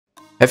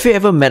Have you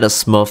ever met a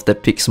Smurf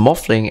that picks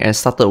Morphling and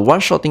started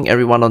one-shotting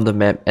everyone on the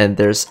map and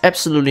there's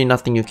absolutely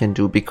nothing you can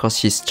do because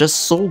he's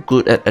just so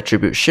good at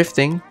attribute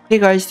shifting? Hey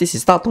guys, this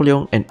is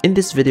DATOHLEONG and in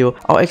this video,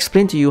 I'll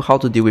explain to you how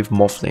to deal with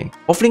Morphling.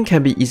 Morphling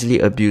can be easily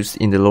abused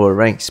in the lower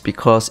ranks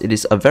because it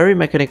is a very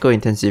mechanical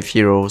intensive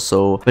hero,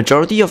 so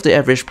majority of the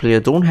average player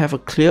don't have a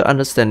clear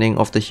understanding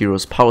of the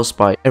hero's power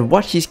spike and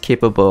what he's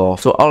capable of,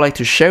 so I'd like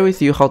to share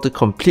with you how to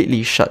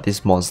completely shut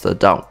this monster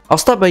down. I'll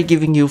start by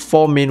giving you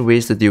 4 main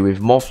ways to deal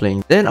with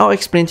Morphling, then I'll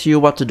explain to you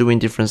what to do in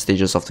different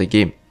stages of the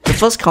game. The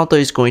first counter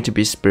is going to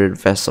be Spirit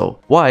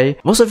Vessel. Why?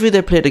 Most of you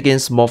that played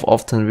against Morph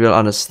often will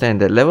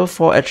understand that level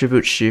 4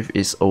 attribute shift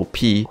is OP,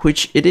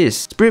 which it is.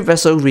 Spirit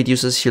Vessel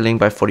reduces healing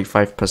by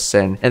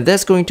 45% and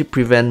that's going to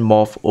prevent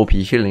Morph OP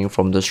healing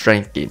from the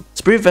strength gain.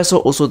 Spirit Vessel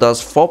also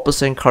does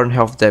 4% current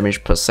health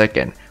damage per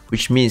second,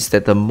 which means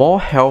that the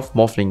more health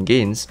Morphling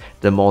gains,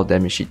 the more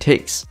damage he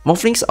takes.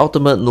 Morphling's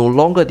ultimate no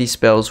longer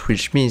dispels,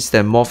 which means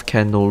that Morph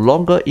can no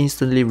longer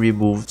instantly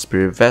remove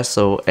Spirit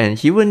Vessel and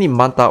he will need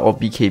Manta or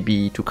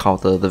BKB to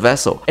counter the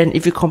Vessel. And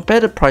if you compare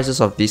the prices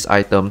of this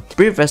item,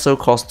 Spirit Vessel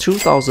costs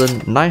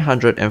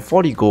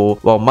 2,940 gold,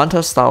 while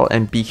Manta Style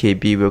and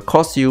BKB will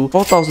cost you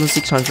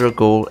 4,600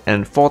 gold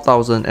and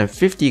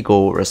 4,050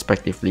 gold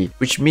respectively,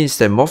 which means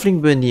that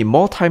Morphling will need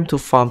more time to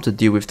farm to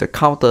deal with the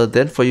counter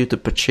than for you to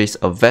purchase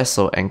a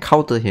Vessel and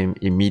counter him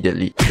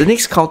immediately. The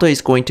next counter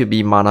is going to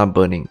be Mana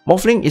Burning.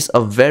 Morphling is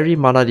a very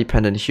mana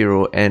dependent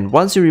hero and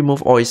once you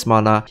remove all his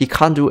mana, he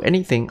can't do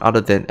anything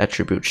other than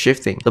attribute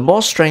shifting. The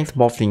more strength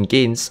Morphling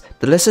gains,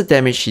 the lesser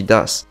damage he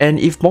does. And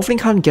if Morphling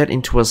can't get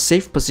into a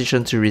safe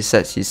position to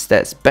reset his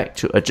stats back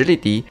to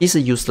agility, he's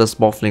a useless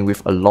Morphling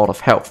with a lot of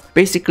health.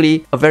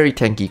 Basically, a very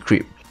tanky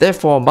creep.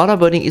 Therefore, Mana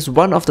Burning is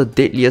one of the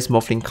deadliest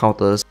Morphling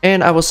counters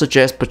and I would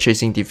suggest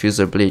purchasing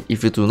Diffuser Blade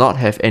if you do not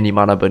have any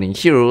Mana Burning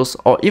heroes,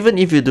 or even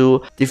if you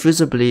do,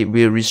 Diffuser Blade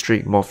will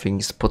restrict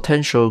Morphling's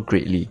potential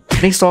greatly.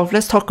 Next off,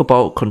 let's talk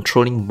about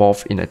controlling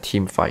Morph in a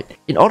team fight.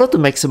 In order to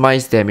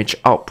maximize damage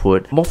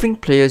output,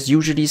 Morphling players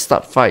usually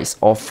start fights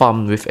or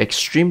farm with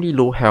extremely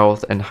low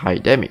health and high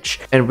damage,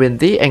 and when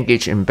they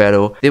engage in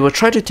battle, they will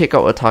try to take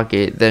out a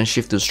target then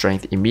shift to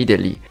strength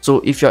immediately.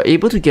 So if you're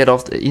able to get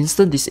off the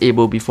instant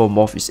disable before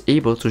Morph is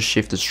able to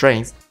shift to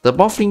strength, the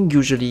Morphling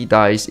usually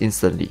dies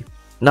instantly.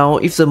 Now,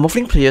 if the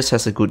Morphling player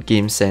has a good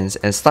game sense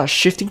and starts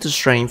shifting to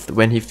strength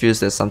when he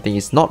feels that something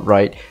is not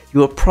right, you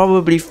will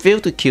probably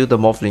fail to kill the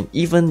Morphling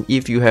even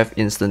if you have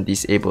instant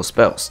disable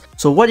spells.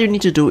 So what you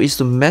need to do is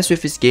to mess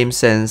with his game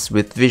sense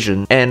with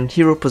vision and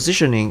hero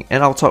positioning,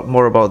 and I'll talk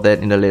more about that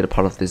in the later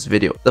part of this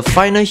video. The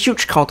final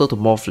huge counter to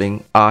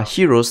Morphling are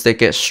heroes that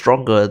get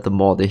stronger the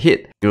more they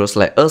hit. Heroes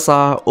like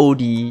Ursa,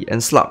 OD,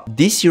 and Slug.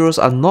 These heroes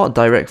are not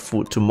direct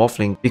food to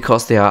Morphling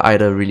because they are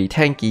either really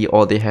tanky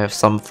or they have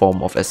some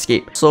form of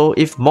escape. So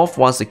if Morph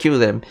wants to kill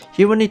them,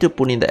 he will need to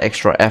put in the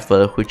extra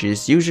effort, which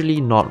is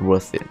usually not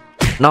worth it.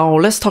 Now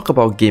let's talk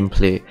about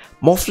gameplay.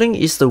 Morphling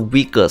is the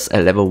weakest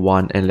at level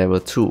 1 and level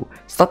 2.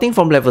 Starting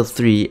from level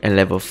 3 and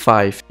level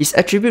 5, his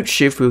attribute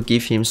shift will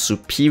give him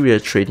superior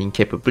trading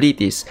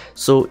capabilities,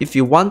 so if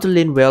you want to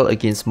lane well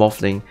against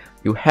Morphling,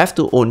 you have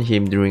to own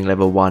him during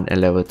level 1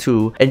 and level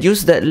 2 and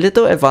use that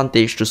little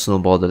advantage to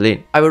snowball the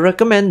lane. I would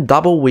recommend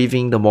double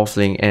waving the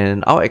Morphling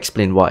and I'll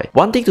explain why.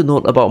 One thing to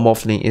note about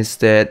Morphling is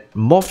that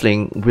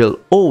Morphling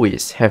will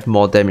always have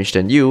more damage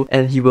than you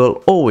and he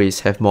will always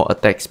have more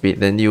attack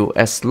speed than you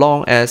as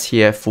long as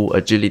he has full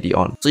agility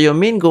on. So your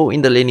main goal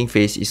in the laning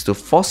phase is to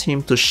force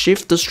him to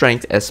shift to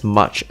strength as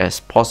much as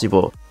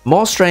possible.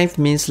 More strength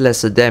means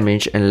lesser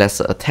damage and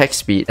lesser attack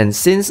speed, and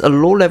since a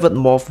low-leveled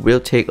Morph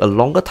will take a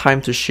longer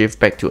time to shift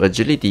back to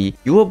agility,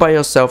 you will buy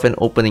yourself an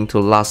opening to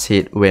last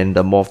hit when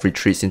the Morph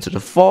retreats into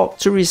the fog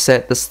to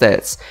reset the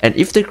stats, and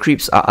if the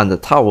creeps are under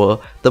tower,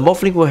 the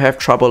Morphling will have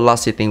trouble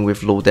last hitting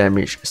with low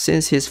damage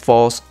since he's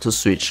forced to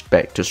switch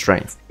back to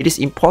strength. It is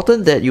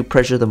important that you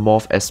pressure the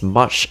Morph as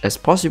much as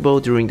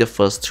possible during the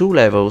first 2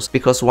 levels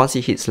because once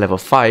he hits level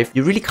 5,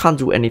 you really can't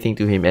do anything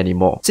to him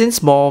anymore. Since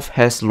Morph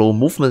has low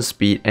movement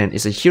speed and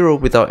is a hero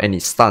without any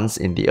stunts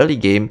in the early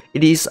game,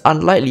 it is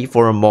unlikely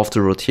for a Morph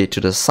to rotate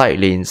to the side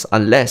lanes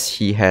unless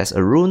he has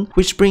a rune,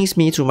 which brings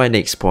me to my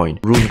next point,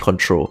 rune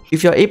control.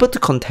 If you're able to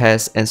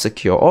contest and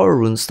secure all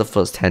runes the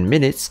first 10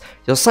 minutes,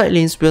 your side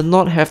lanes will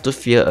not have to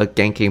fear a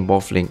ganking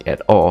Morphling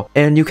at all,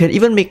 and you can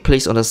even make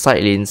plays on the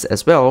side lanes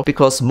as well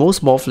because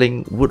most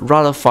Morphling would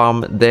rather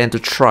farm than to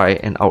try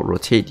and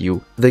out-rotate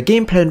you. The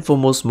game plan for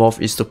most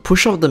Morph is to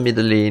push off the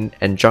middle lane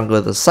and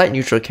jungle the side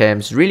neutral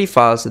camps really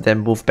fast then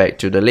move back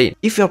to the lane.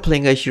 If you're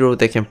playing a hero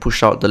that can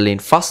push out the lane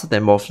faster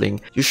than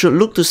Morphling, you should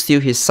look to steal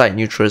his side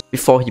neutrals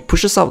before he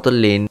pushes out the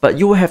lane, but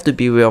you will have to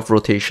be aware of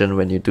rotation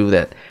when you do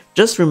that.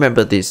 Just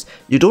remember this,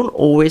 you don't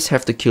always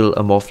have to kill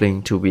a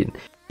Morphling to win.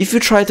 If you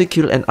try to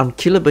kill an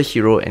unkillable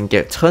hero and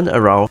get turned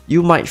around,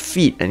 you might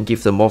feed and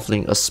give the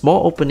Morphling a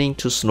small opening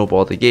to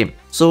snowball the game.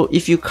 So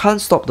if you can't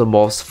stop the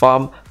Morph's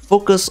farm,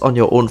 focus on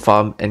your own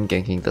farm and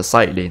ganking the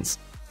side lanes.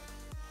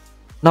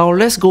 Now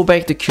let's go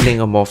back to killing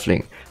a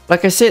Morphling.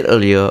 Like I said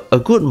earlier, a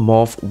good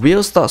morph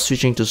will start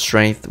switching to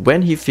strength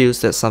when he feels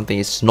that something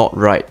is not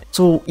right.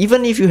 So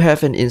even if you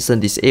have an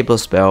instant disable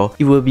spell,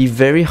 it will be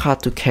very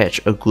hard to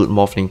catch a good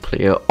Morphling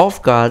player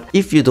off guard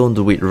if you don't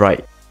do it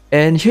right.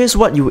 And here's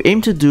what you aim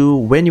to do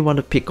when you want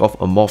to pick off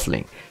a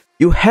Morphling.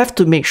 You have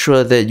to make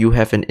sure that you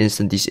have an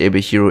instant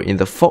disable hero in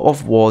the fog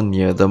of war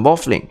near the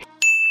Morphling.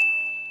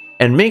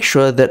 And make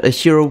sure that a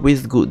hero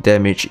with good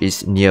damage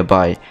is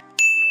nearby.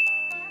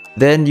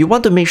 Then you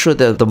want to make sure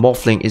that the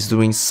Morphling is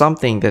doing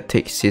something that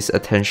takes his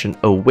attention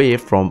away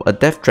from a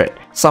death threat.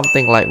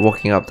 Something like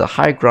walking up the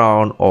high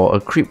ground or a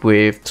creep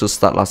wave to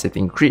start last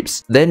hitting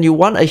creeps. Then you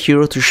want a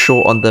hero to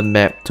show on the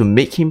map to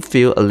make him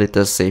feel a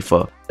little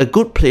safer. A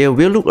good player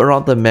will look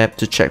around the map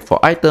to check for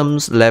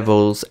items,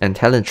 levels, and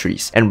talent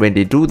trees. And when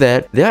they do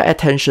that, their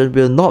attention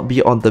will not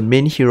be on the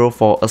main hero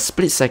for a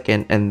split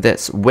second, and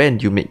that's when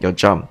you make your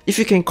jump. If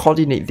you can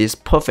coordinate this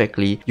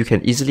perfectly, you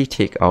can easily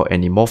take out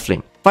any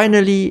Morphling.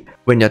 Finally,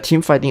 when you're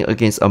team fighting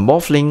against a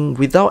Morphling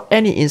without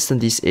any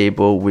instant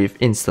disable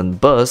with instant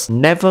burst,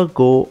 never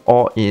go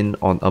all in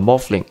on a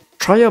Morphling.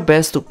 Try your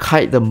best to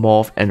kite the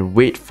morph and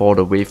wait for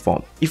the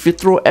waveform. If you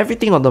throw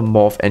everything on the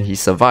morph and he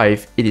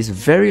survives, it is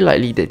very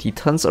likely that he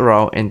turns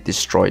around and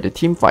destroys the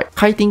teamfight.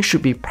 Kiting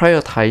should be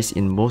prioritized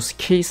in most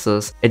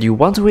cases, and you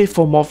want to wait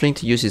for Morphling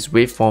to use his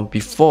waveform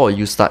before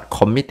you start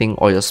committing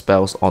all your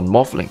spells on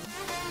Morphling.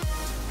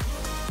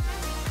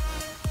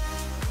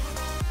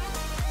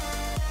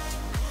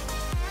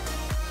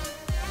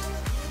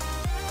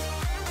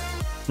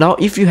 Now,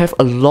 if you have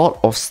a lot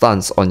of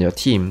stuns on your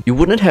team, you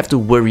wouldn't have to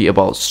worry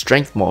about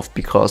strength morph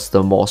because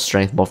the more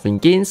strength Morphling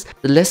gains,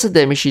 the lesser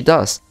damage he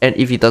does. And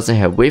if he doesn't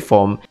have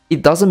waveform,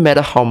 it doesn't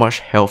matter how much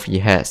health he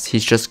has,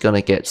 he's just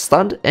gonna get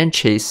stunned and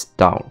chased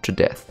down to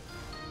death.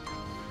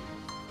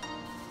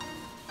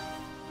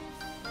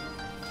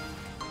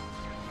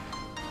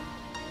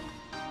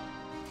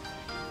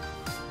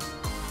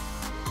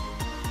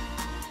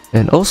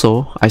 And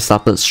also, I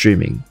started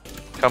streaming.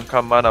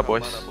 Come, mana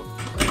boys.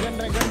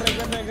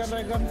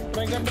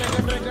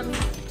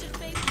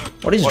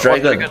 What is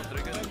dragon?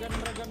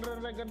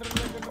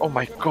 Oh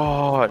my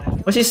god.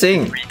 What's he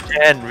saying?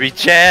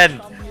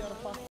 Regen!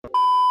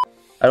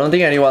 I don't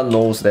think anyone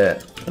knows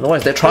that. No one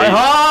is there. Try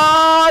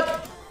hard!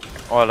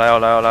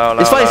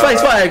 It's fine.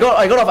 I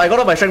got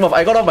off my strength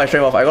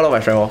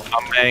off.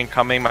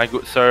 Coming, my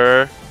good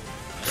sir.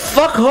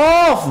 Fuck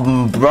off,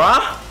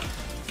 bruh!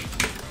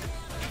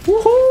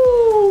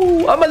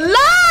 Woohoo! I'm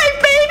alive,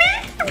 baby!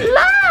 I'm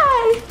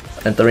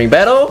alive! Entering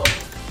battle.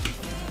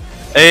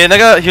 Hey, 那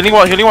个 healing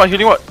ward.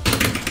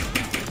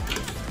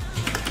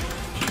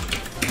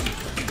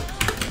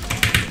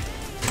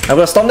 I'm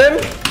gonna storm them.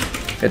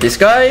 Get this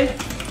guy.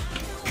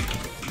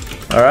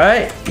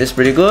 Alright, this is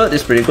pretty good.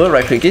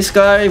 Right click this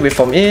guy,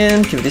 waveform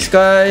in, kill this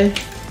guy.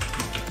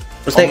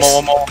 What's next?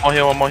 One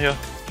more here.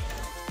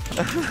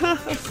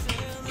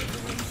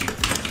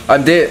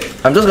 I'm dead.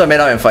 I'm just gonna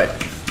man out and fight.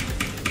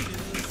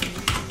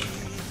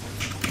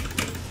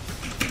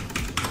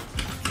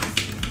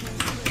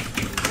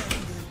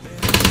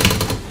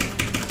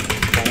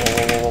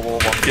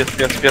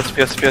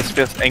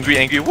 Fierce.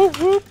 Angry. Woo.